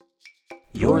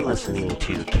You're listening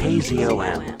to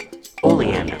KZOM,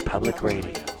 Oleander Public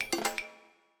Radio.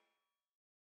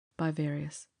 By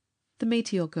Various. The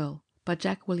Meteor Girl, by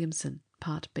Jack Williamson,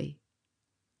 Part B.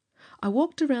 I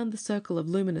walked around the circle of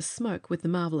luminous smoke with the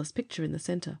marvellous picture in the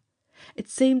centre. It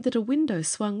seemed that a window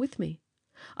swung with me.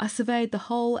 I surveyed the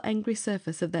whole angry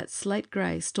surface of that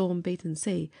slate-grey, storm-beaten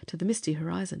sea to the misty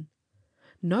horizon.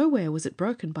 Nowhere was it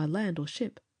broken by land or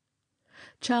ship.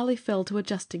 Charlie fell to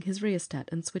adjusting his rheostat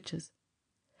and switches.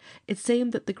 It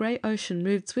seemed that the grey ocean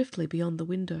moved swiftly beyond the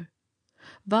window.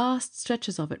 Vast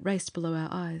stretches of it raced below our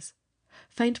eyes.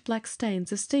 Faint black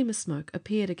stains of steamer smoke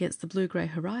appeared against the blue-grey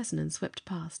horizon and swept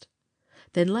past.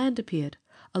 Then land appeared,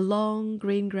 a long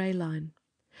green-grey line.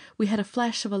 We had a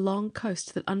flash of a long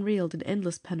coast that unreeled in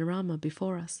endless panorama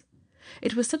before us.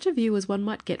 It was such a view as one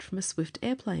might get from a swift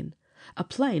airplane, a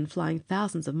plane flying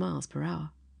thousands of miles per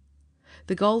hour.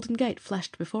 The Golden Gate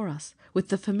flashed before us, with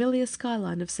the familiar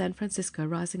skyline of San Francisco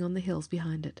rising on the hills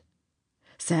behind it.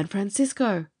 "San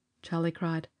Francisco!" Charlie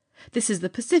cried. "This is the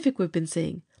Pacific we've been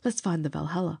seeing. Let's find the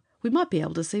Valhalla. We might be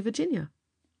able to see Virginia."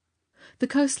 The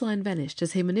coastline vanished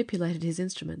as he manipulated his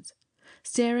instruments.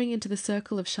 Staring into the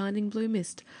circle of shining blue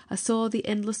mist, I saw the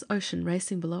endless ocean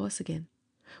racing below us again.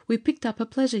 We picked up a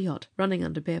pleasure yacht running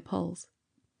under bare poles.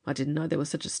 "I didn't know there was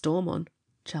such a storm on,"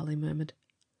 Charlie murmured.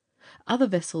 Other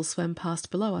vessels swam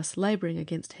past below us, labouring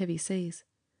against heavy seas.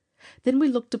 Then we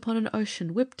looked upon an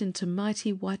ocean whipped into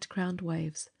mighty white-crowned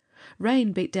waves.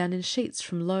 Rain beat down in sheets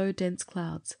from low, dense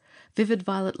clouds. Vivid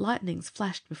violet lightnings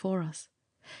flashed before us.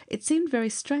 It seemed very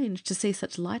strange to see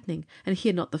such lightning and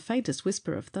hear not the faintest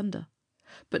whisper of thunder.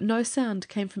 But no sound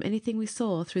came from anything we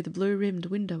saw through the blue-rimmed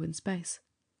window in space.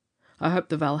 "I hope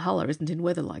the Valhalla isn't in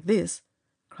weather like this,"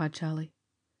 cried Charlie.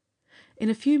 In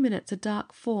a few minutes a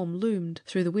dark form loomed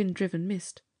through the wind-driven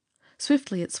mist.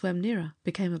 Swiftly it swam nearer,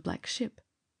 became a black ship.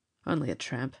 "Only a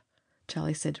tramp,"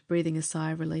 Charlie said, breathing a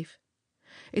sigh of relief.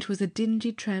 It was a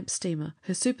dingy tramp steamer,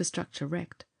 her superstructure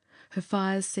wrecked. Her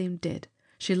fires seemed dead.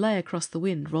 She lay across the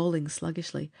wind, rolling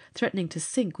sluggishly, threatening to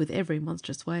sink with every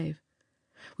monstrous wave.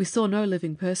 We saw no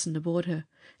living person aboard her.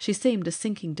 She seemed a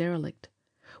sinking derelict.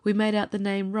 We made out the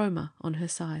name Roma on her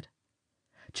side.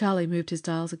 Charlie moved his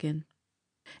dials again.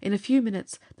 In a few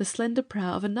minutes the slender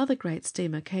prow of another great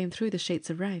steamer came through the sheets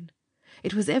of rain.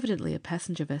 It was evidently a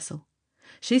passenger vessel.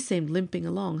 She seemed limping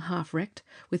along, half wrecked,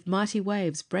 with mighty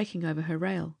waves breaking over her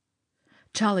rail.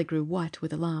 Charlie grew white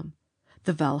with alarm.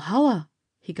 "The Valhalla!"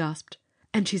 he gasped.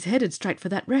 "And she's headed straight for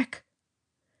that wreck."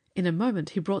 In a moment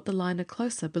he brought the liner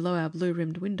closer below our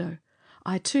blue-rimmed window.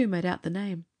 I too made out the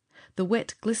name. The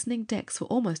wet, glistening decks were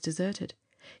almost deserted.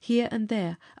 Here and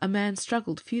there a man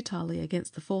struggled futilely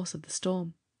against the force of the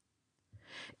storm.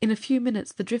 In a few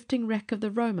minutes the drifting wreck of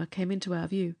the Roma came into our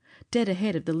view, dead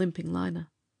ahead of the limping liner.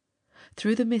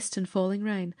 Through the mist and falling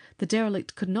rain, the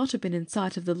derelict could not have been in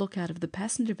sight of the lookout of the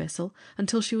passenger vessel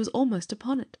until she was almost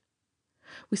upon it.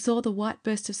 We saw the white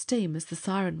burst of steam as the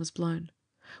siren was blown.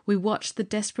 We watched the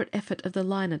desperate effort of the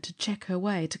liner to check her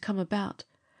way, to come about,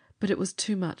 but it was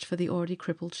too much for the already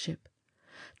crippled ship.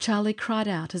 Charlie cried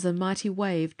out as a mighty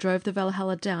wave drove the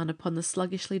Valhalla down upon the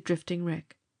sluggishly drifting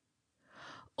wreck.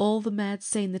 All the mad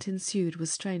scene that ensued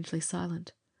was strangely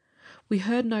silent. We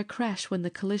heard no crash when the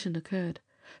collision occurred,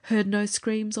 heard no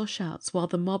screams or shouts while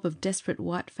the mob of desperate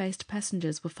white-faced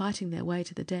passengers were fighting their way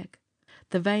to the deck.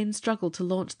 The vain struggle to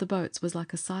launch the boats was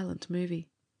like a silent movie.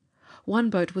 One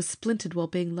boat was splintered while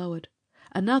being lowered.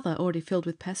 Another, already filled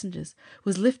with passengers,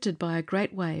 was lifted by a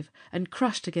great wave and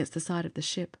crushed against the side of the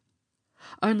ship.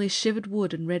 Only shivered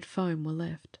wood and red foam were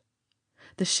left.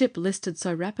 The ship listed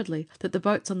so rapidly that the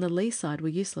boats on the lee side were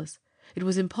useless. It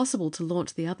was impossible to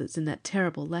launch the others in that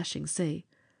terrible lashing sea.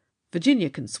 "Virginia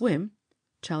can swim,"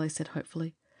 Charlie said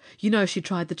hopefully. "You know she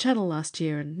tried the Channel last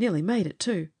year and nearly made it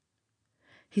too."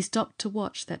 He stopped to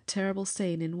watch that terrible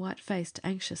scene in white-faced,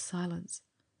 anxious silence.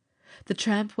 The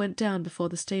tramp went down before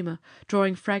the steamer,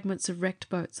 drawing fragments of wrecked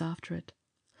boats after it.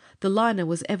 The liner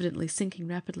was evidently sinking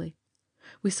rapidly.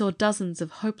 We saw dozens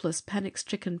of hopeless,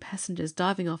 panic-stricken passengers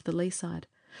diving off the lee side,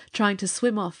 trying to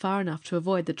swim off far enough to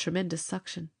avoid the tremendous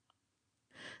suction.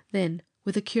 Then,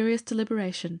 with a curious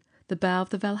deliberation, the bow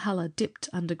of the Valhalla dipped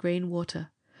under green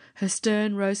water. Her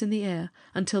stern rose in the air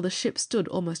until the ship stood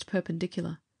almost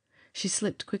perpendicular. She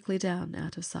slipped quickly down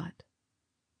out of sight.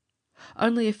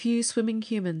 Only a few swimming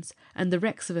humans and the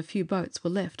wrecks of a few boats were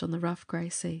left on the rough grey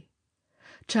sea.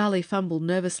 Charlie fumbled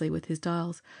nervously with his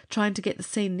dials, trying to get the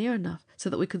scene near enough so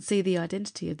that we could see the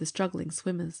identity of the struggling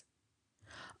swimmers.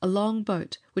 A long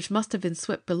boat, which must have been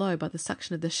swept below by the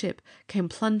suction of the ship, came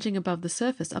plunging above the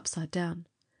surface upside down.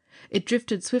 It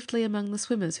drifted swiftly among the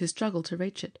swimmers who struggled to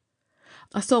reach it.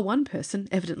 I saw one person,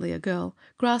 evidently a girl,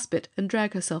 grasp it and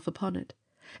drag herself upon it.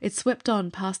 It swept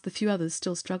on past the few others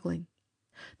still struggling.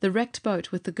 The wrecked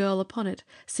boat with the girl upon it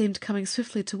seemed coming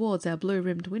swiftly towards our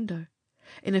blue-rimmed window.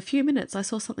 In a few minutes I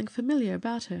saw something familiar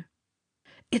about her.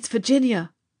 "It's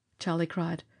Virginia!" Charlie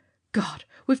cried. "God,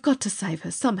 we've got to save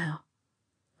her somehow."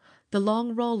 The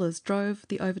long rollers drove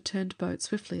the overturned boat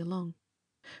swiftly along.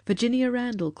 Virginia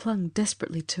Randall clung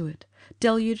desperately to it,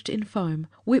 deluged in foam,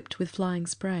 whipped with flying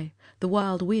spray, the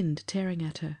wild wind tearing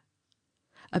at her.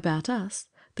 About us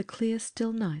the clear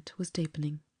still night was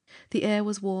deepening. The air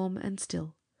was warm and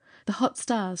still. The hot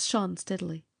stars shone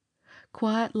steadily.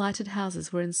 Quiet lighted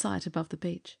houses were in sight above the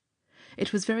beach.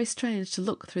 It was very strange to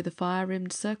look through the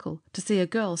fire-rimmed circle to see a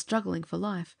girl struggling for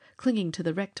life, clinging to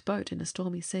the wrecked boat in a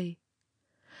stormy sea.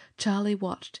 Charlie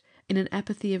watched, in an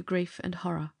apathy of grief and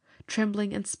horror,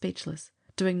 trembling and speechless,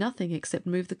 doing nothing except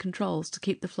move the controls to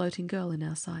keep the floating girl in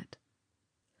our sight.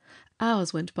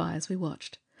 Hours went by as we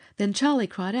watched. Then Charlie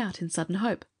cried out in sudden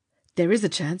hope. "There is a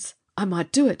chance. I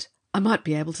might do it. I might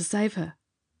be able to save her."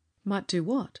 "Might do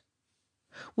what?"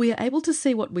 "We are able to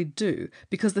see what we do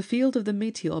because the field of the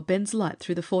meteor bends light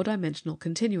through the four-dimensional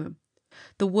continuum.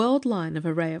 The world line of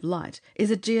a ray of light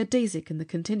is a geodesic in the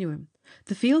continuum.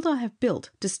 The field I have built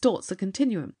distorts the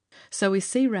continuum, so we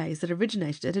see rays that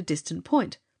originated at a distant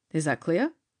point. Is that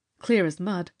clear?" "Clear as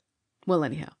mud." "Well,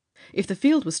 anyhow, if the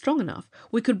field was strong enough,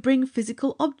 we could bring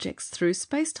physical objects through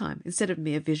space-time instead of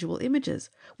mere visual images.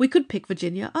 We could pick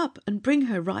Virginia up and bring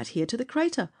her right here to the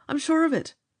crater. I'm sure of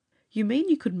it." "You mean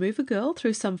you could move a girl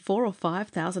through some 4,000 or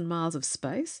 5,000 miles of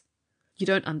space?" "You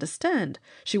don't understand.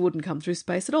 She wouldn't come through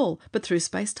space at all, but through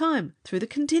space-time, through the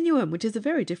continuum, which is a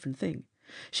very different thing.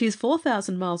 She is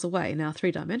 4,000 miles away in our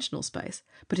three-dimensional space,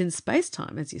 but in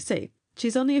space-time, as you see,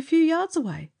 she's only a few yards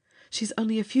away. She's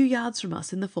only a few yards from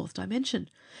us in the fourth dimension.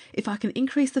 If I can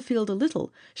increase the field a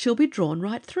little, she'll be drawn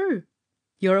right through."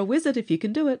 "You're a wizard if you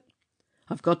can do it."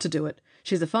 "I've got to do it.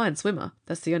 She's a fine swimmer.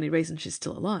 That's the only reason she's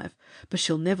still alive. But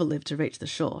she'll never live to reach the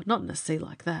shore, not in a sea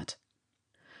like that."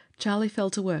 Charlie fell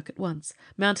to work at once,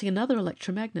 mounting another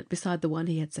electromagnet beside the one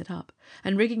he had set up,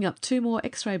 and rigging up 2 more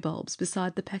X-ray bulbs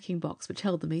beside the packing box which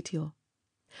held the meteor.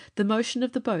 The motion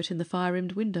of the boat in the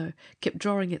fire-rimmed window kept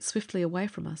drawing it swiftly away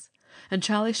from us, and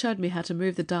Charlie showed me how to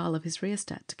move the dial of his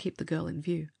rheostat to keep the girl in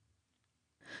view.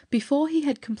 Before he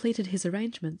had completed his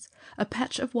arrangements, a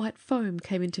patch of white foam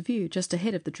came into view just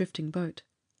ahead of the drifting boat.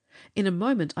 In a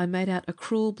moment I made out a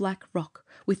cruel black rock,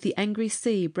 with the angry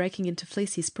sea breaking into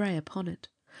fleecy spray upon it.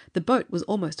 The boat was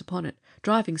almost upon it,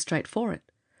 driving straight for it.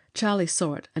 Charlie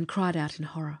saw it and cried out in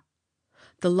horror.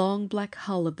 The long black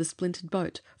hull of the splintered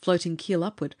boat, floating keel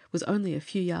upward, was only a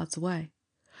few yards away.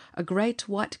 A great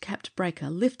white-capped breaker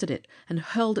lifted it and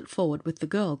hurled it forward with the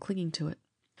girl clinging to it.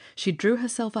 She drew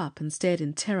herself up and stared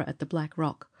in terror at the black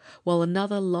rock, while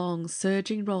another long,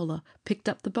 surging roller picked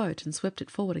up the boat and swept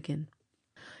it forward again.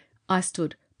 I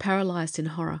stood, paralysed in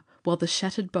horror, while the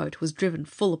shattered boat was driven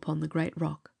full upon the great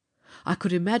rock. I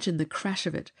could imagine the crash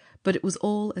of it, but it was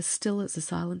all as still as a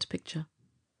silent picture.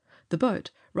 The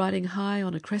boat, riding high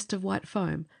on a crest of white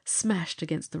foam, smashed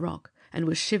against the rock and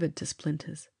was shivered to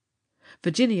splinters.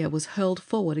 Virginia was hurled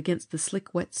forward against the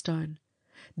slick, wet stone.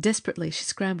 Desperately she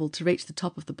scrambled to reach the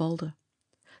top of the boulder.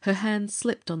 Her hands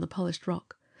slipped on the polished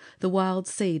rock. The wild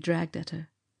sea dragged at her.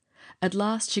 At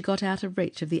last she got out of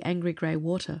reach of the angry grey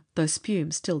water, though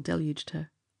spume still deluged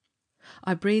her.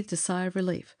 I breathed a sigh of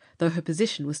relief, though her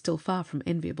position was still far from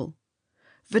enviable.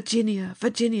 "Virginia,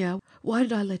 Virginia, why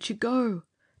did I let you go?"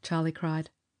 Charlie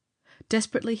cried.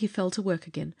 Desperately he fell to work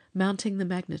again, mounting the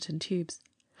magnet and tubes.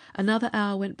 Another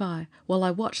hour went by while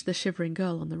I watched the shivering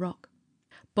girl on the rock.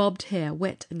 Bobbed hair,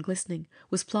 wet and glistening,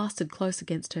 was plastered close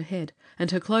against her head,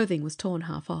 and her clothing was torn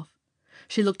half off.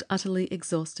 She looked utterly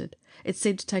exhausted. It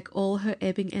seemed to take all her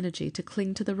ebbing energy to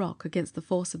cling to the rock against the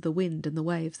force of the wind and the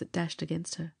waves that dashed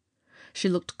against her. She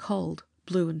looked cold,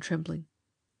 blue and trembling.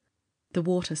 The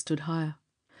water stood higher.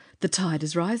 "The tide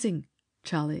is rising,"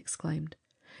 Charlie exclaimed.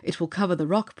 "It will cover the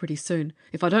rock pretty soon.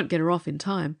 If I don't get her off in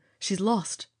time, she's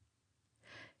lost."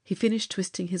 He finished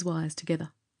twisting his wires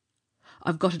together.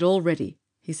 "I've got it all ready,"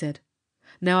 he said.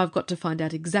 "Now I've got to find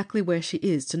out exactly where she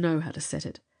is to know how to set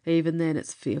it. Even then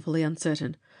it's fearfully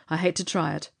uncertain. I hate to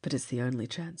try it, but it's the only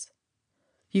chance."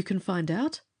 "You can find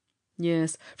out?"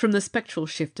 "Yes, from the spectral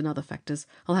shift and other factors.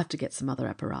 I'll have to get some other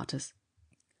apparatus."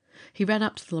 He ran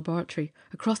up to the laboratory,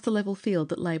 across the level field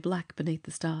that lay black beneath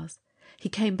the stars. He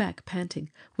came back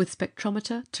panting, with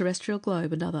spectrometer, terrestrial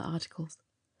globe, and other articles.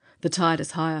 "The tide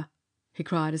is higher," he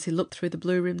cried as he looked through the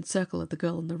blue-rimmed circle at the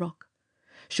girl on the rock.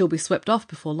 "She'll be swept off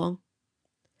before long."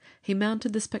 He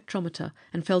mounted the spectrometer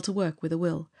and fell to work with a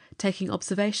will, taking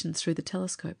observations through the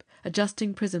telescope,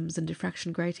 adjusting prisms and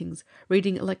diffraction gratings,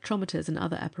 reading electrometers and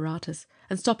other apparatus,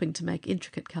 and stopping to make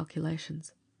intricate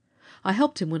calculations. I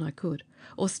helped him when I could,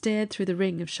 or stared through the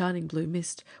ring of shining blue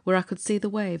mist, where I could see the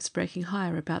waves breaking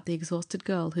higher about the exhausted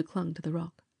girl who clung to the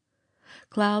rock.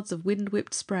 Clouds of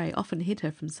wind-whipped spray often hid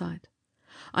her from sight.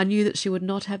 I knew that she would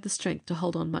not have the strength to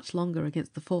hold on much longer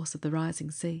against the force of the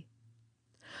rising sea.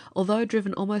 Although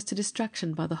driven almost to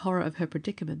distraction by the horror of her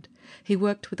predicament, he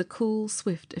worked with a cool,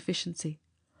 swift efficiency.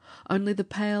 Only the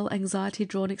pale,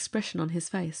 anxiety-drawn expression on his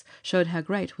face showed how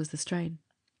great was the strain.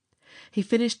 He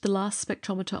finished the last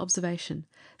spectrometer observation,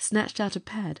 snatched out a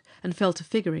pad, and fell to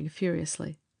figuring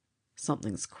furiously.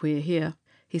 "Something's queer here,"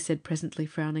 he said presently,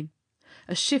 frowning.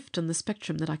 "A shift on the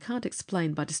spectrum that I can't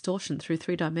explain by distortion through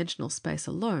three-dimensional space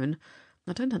alone.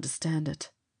 I don't understand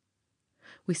it."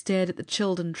 We stared at the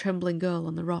chilled and trembling girl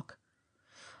on the rock.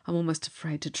 "I'm almost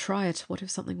afraid to try it. What if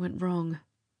something went wrong?"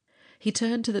 He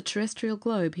turned to the terrestrial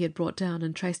globe he had brought down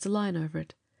and traced a line over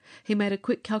it. He made a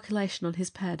quick calculation on his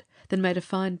pad, then made a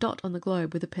fine dot on the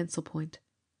globe with a pencil point.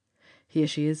 "Here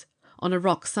she is, on a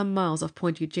rock some miles off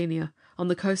Point Eugenia, on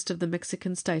the coast of the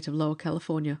Mexican state of Lower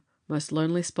California. Most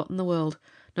lonely spot in the world.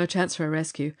 No chance for a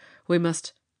rescue. We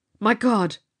must—" "My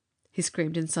God!" he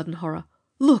screamed in sudden horror.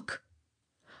 "Look!"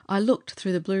 I looked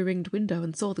through the blue-ringed window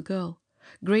and saw the girl.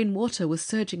 Green water was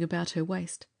surging about her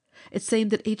waist. It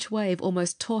seemed that each wave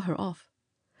almost tore her off.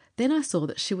 Then I saw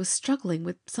that she was struggling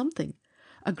with something.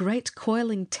 A great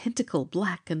coiling tentacle,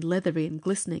 black and leathery and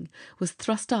glistening, was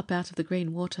thrust up out of the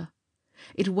green water.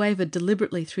 It wavered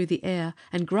deliberately through the air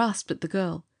and grasped at the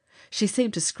girl. She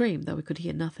seemed to scream, though we could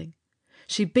hear nothing.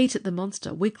 She beat at the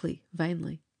monster, weakly,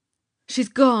 vainly. "She's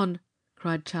gone!"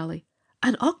 cried Charlie.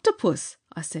 "An octopus!"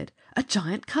 I said. "A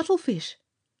giant cuttlefish!"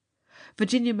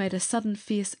 Virginia made a sudden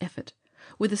fierce effort.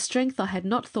 With a strength I had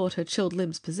not thought her chilled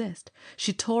limbs possessed,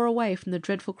 she tore away from the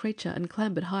dreadful creature and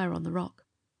clambered higher on the rock.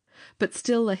 But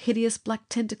still a hideous black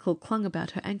tentacle clung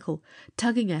about her ankle,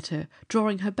 tugging at her,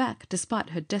 drawing her back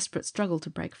despite her desperate struggle to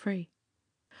break free.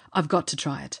 "I've got to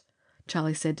try it,"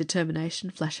 Charlie said, determination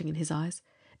flashing in his eyes.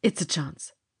 "It's a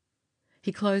chance."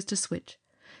 He closed a switch.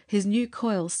 His new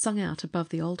coil sung out above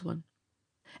the old one.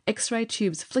 X-ray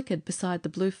tubes flickered beside the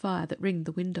blue fire that ringed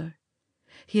the window.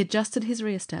 He adjusted his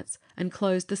rheostats and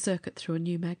closed the circuit through a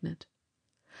new magnet.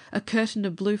 A curtain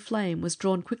of blue flame was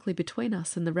drawn quickly between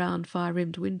us and the round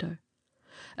fire-rimmed window.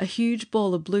 A huge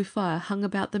ball of blue fire hung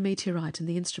about the meteorite and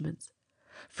the instruments.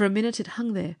 For a minute it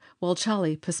hung there, while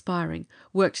Charlie, perspiring,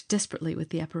 worked desperately with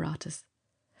the apparatus.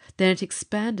 Then it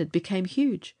expanded, became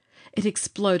huge. It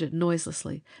exploded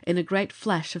noiselessly, in a great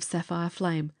flash of sapphire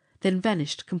flame, then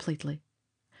vanished completely.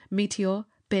 Meteor,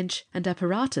 bench, and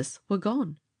apparatus were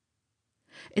gone.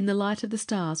 In the light of the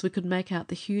stars we could make out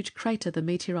the huge crater the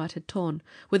meteorite had torn,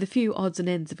 with a few odds and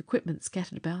ends of equipment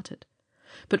scattered about it.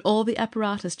 But all the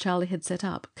apparatus Charlie had set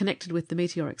up, connected with the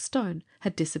meteoric stone,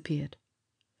 had disappeared.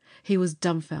 He was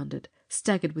dumbfounded,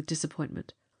 staggered with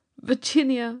disappointment.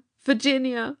 "Virginia!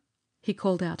 Virginia!" he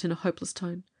called out in a hopeless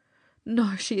tone.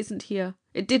 "No, she isn't here.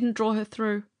 It didn't draw her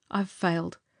through. I've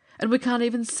failed. And we can't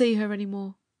even see her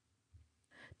anymore."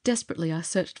 Desperately I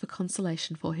searched for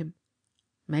consolation for him.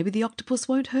 "Maybe the octopus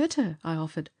won't hurt her," I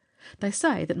offered. "They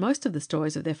say that most of the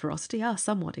stories of their ferocity are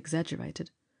somewhat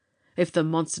exaggerated." "If the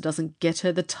monster doesn't get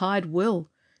her, the tide will,"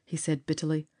 he said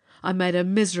bitterly. "I made a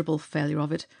miserable failure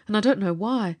of it, and I don't know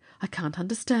why. I can't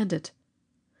understand it."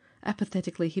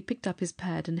 Apathetically he picked up his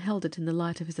pad and held it in the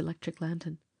light of his electric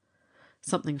lantern.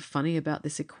 "Something funny about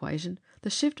this equation. The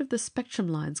shift of the spectrum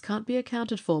lines can't be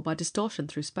accounted for by distortion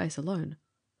through space alone."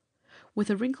 With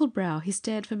a wrinkled brow he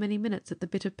stared for many minutes at the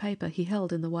bit of paper he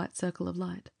held in the white circle of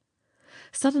light.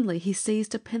 Suddenly he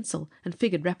seized a pencil and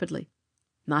figured rapidly.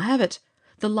 "I have it!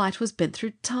 The light was bent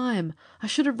through time. I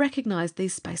should have recognized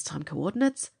these space-time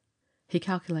coordinates." He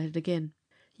calculated again.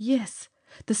 "Yes,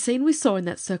 the scene we saw in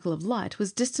that circle of light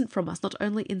was distant from us not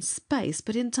only in space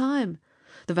but in time.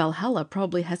 The Valhalla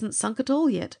probably hasn't sunk at all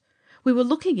yet. We were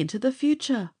looking into the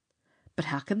future. But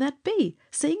how can that be,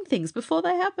 seeing things before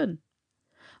they happen?"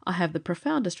 I have the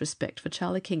profoundest respect for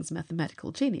Charlie King's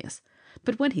mathematical genius,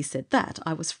 but when he said that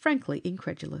I was frankly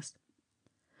incredulous.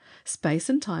 "Space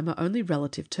and time are only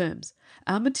relative terms.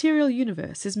 Our material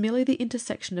universe is merely the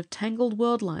intersection of tangled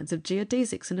world lines of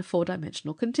geodesics in a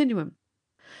four-dimensional continuum.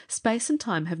 Space and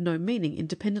time have no meaning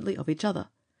independently of each other.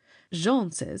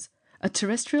 Jean says, a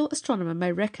terrestrial astronomer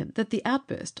may reckon that the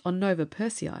outburst on Nova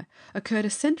Persei occurred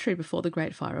a century before the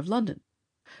Great Fire of London.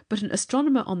 But an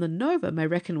astronomer on the Nova may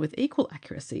reckon with equal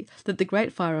accuracy that the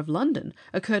Great Fire of London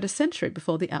occurred a century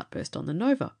before the outburst on the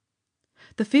Nova.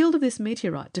 The field of this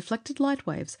meteorite deflected light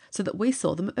waves so that we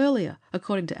saw them earlier,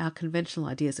 according to our conventional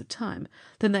ideas of time,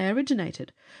 than they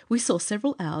originated. We saw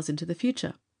several hours into the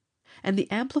future. And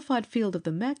the amplified field of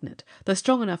the magnet, though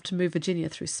strong enough to move Virginia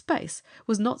through space,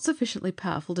 was not sufficiently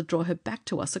powerful to draw her back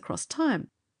to us across time.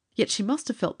 Yet she must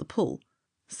have felt the pull.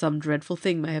 Some dreadful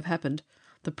thing may have happened.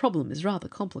 The problem is rather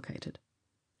complicated.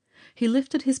 He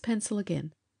lifted his pencil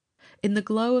again. In the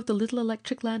glow of the little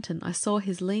electric lantern I saw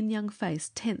his lean young face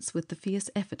tense with the fierce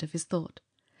effort of his thought.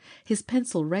 His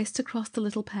pencil raced across the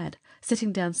little pad,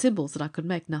 setting down symbols that I could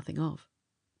make nothing of.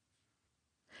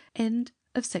 End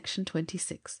of section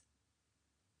 26.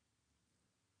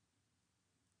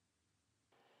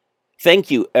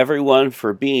 Thank you, everyone,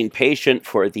 for being patient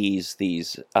for these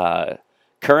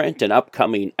current and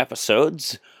upcoming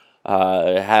episodes.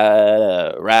 Had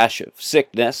a rash of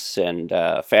sickness and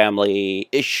family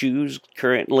issues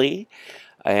currently.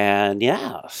 And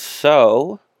yeah,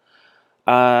 so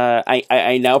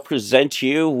I now present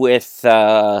you with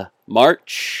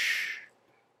March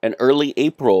and early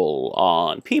April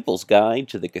on People's Guide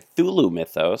to the Cthulhu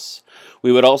Mythos.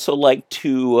 We would also like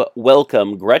to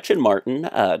welcome Gretchen Martin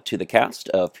to the cast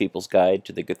of People's Guide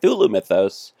to the Cthulhu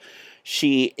Mythos.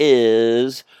 She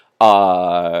is,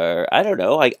 I don't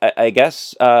know, I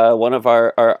guess one of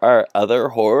our other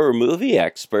horror movie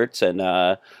experts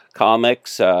and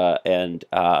comics and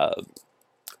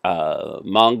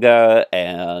manga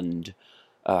and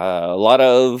a lot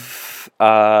of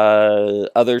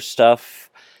other stuff.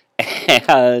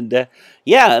 And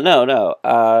yeah,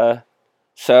 no.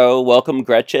 So welcome,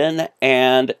 Gretchen,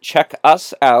 and check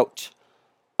us out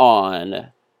on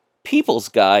People's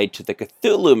Guide to the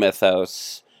Cthulhu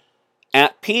Mythos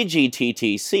at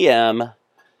PGTTCM,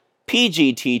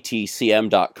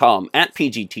 PGTTCM.com, at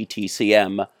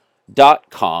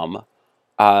PGTTCM.com.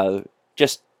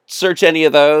 Just search any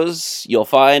of those. You'll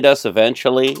find us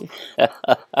eventually.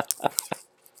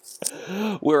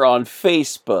 We're on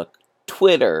Facebook,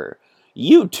 Twitter,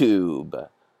 YouTube,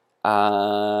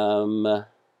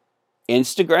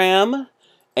 Instagram,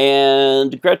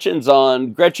 and Gretchen's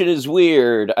on Gretchen is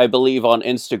Weird, I believe, on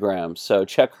Instagram. So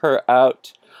check her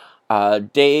out.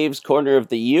 Dave's Corner of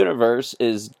the Universe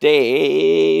is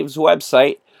Dave's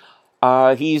website.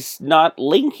 He's not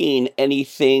linking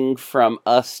anything from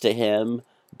us to him,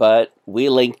 but we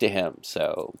link to him.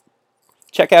 So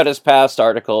check out his past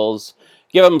articles.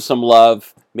 Give him some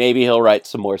love. Maybe he'll write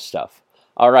some more stuff.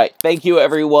 All right. Thank you,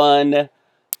 everyone.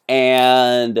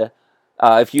 And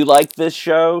if you like this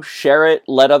show, share it.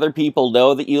 Let other people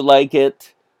know that you like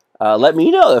it. Let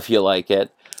me know if you like it.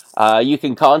 You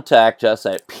can contact us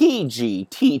at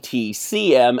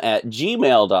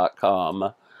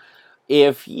pgttcm@gmail.com.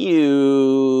 If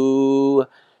you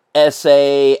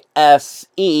SASE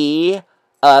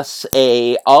us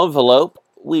a envelope,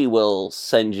 we will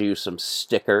send you some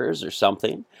stickers or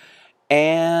something.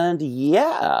 And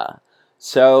yeah,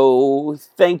 so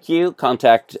thank you.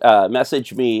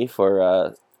 Message me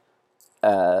for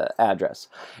address,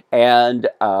 and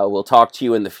we'll talk to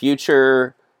you in the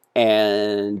future.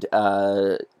 And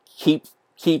keep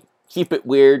it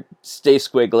weird. Stay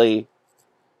squiggly.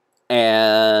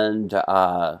 And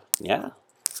yeah.